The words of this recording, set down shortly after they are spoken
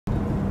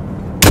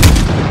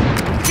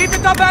Keep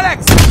it up,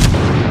 Alex!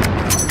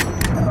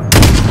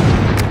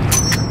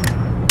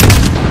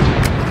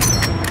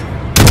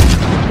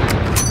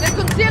 They're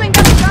concealing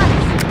their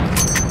tracks!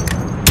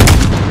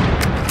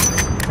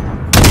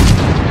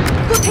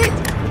 Good hit!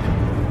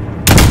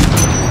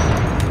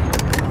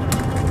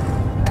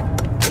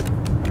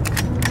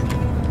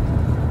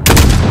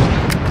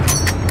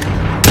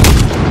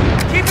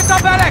 Keep it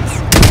up,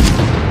 Alex!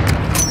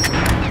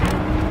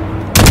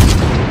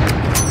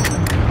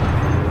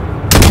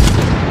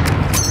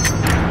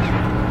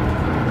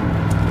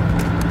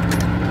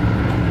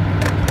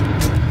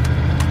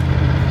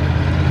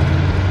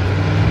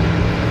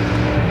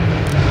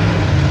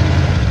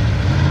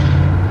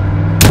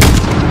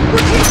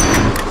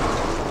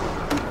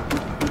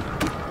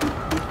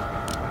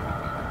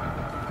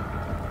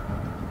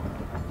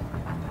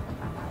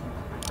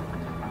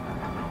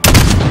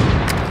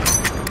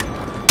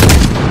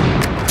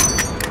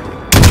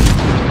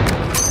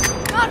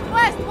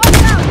 Northwest,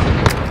 watch out!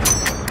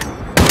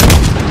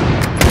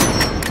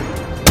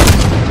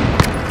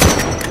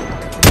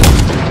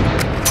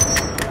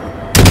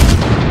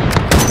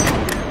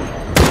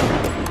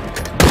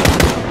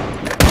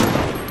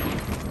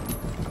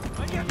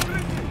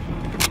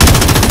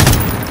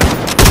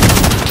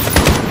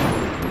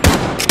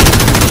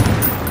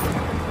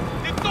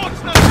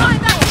 Find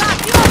that back,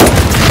 you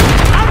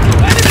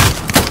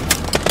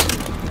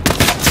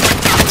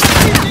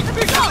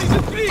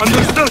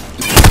Understood!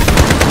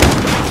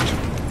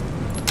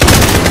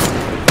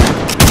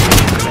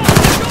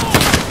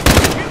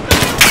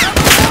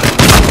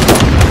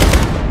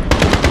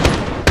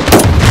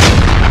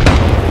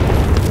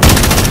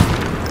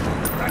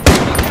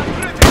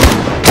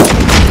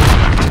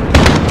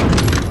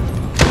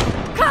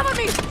 cover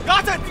me!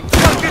 Got it!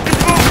 Get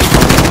this move!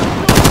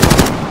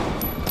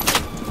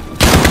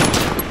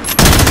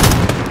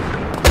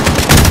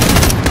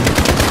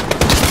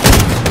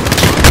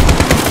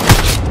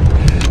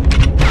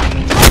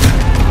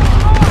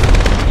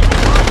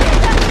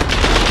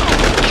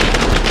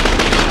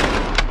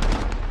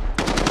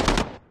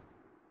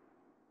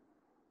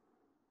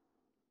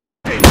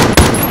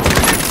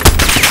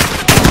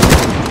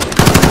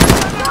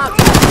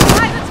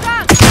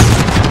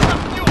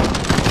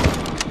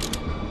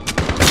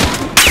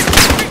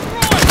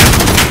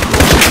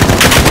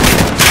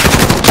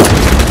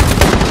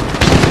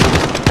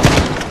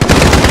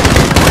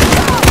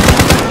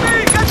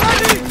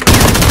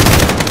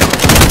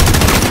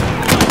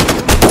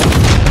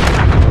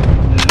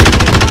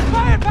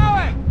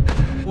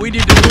 We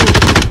need to move.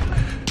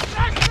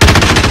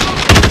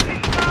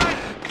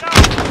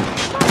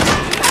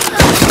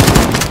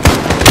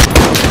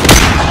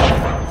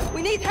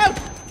 We need help!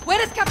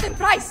 Where is Captain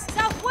Price?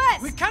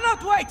 Southwest! We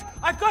cannot wait!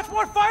 I've got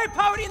more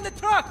firepower in the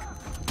truck!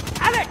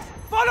 Alex,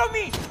 follow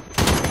me!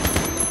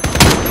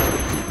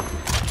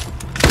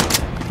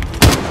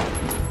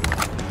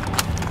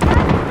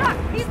 Truck!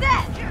 He's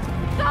there!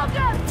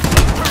 Soldiers!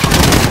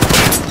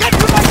 Get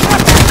to my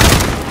truck!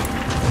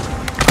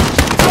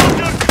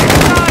 Soldiers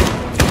inside!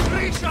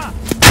 Risha!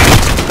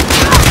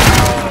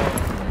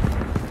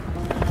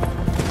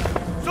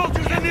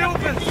 Soldiers in the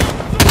open!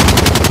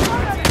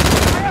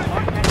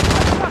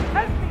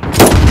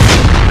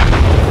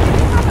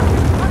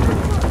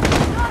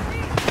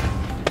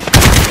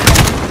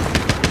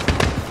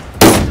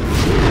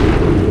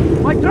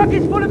 My truck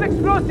is full of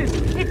explosives!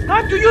 It's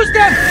time to use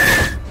them!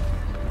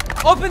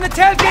 Open the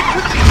tailgate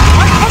quickly!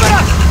 Uncover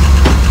us!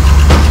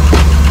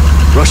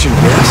 Russian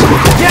gas?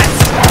 Yes!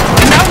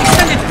 And now we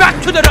send it back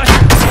to the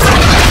Russians!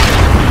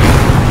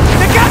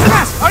 The gas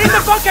masks are in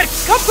the bunker!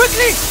 Come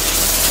quickly!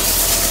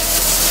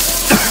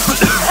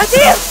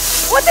 Adil!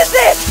 What is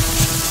this?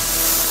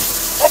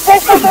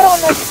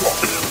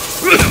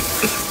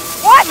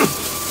 What?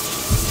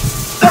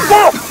 The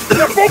gas!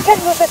 The second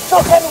was a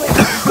shot and with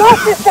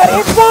gas is there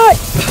inside!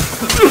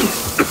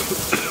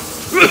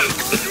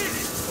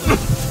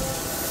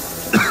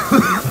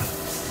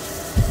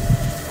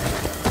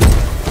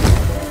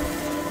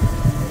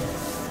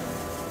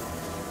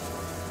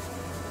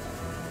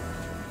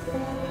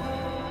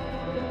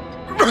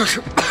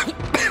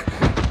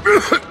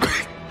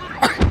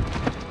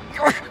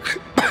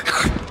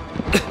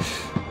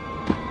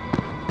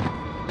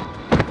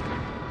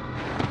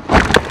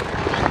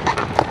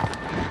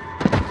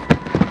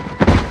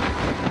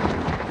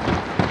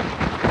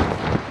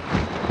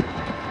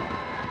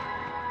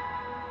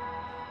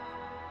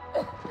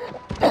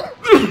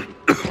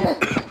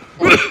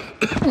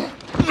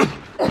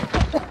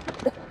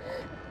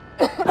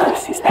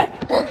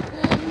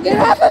 Get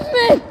off of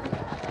me!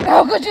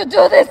 How could you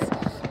do this?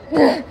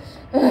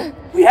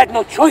 We had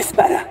no choice,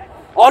 Bara.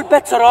 All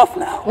bets are off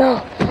now.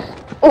 No,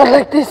 not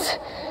like this.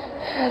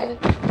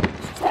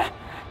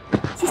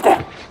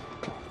 Sister.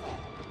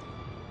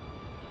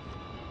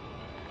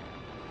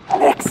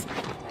 Alex.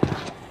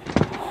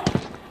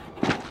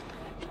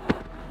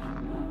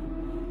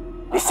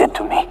 Listen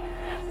to me.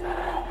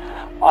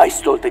 I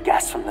stole the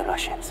gas from the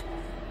Russians.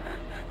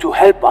 To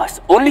help us.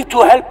 Only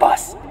to help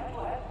us.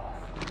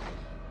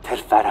 Tell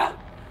Farah.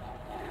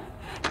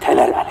 Tell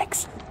her,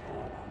 Alex.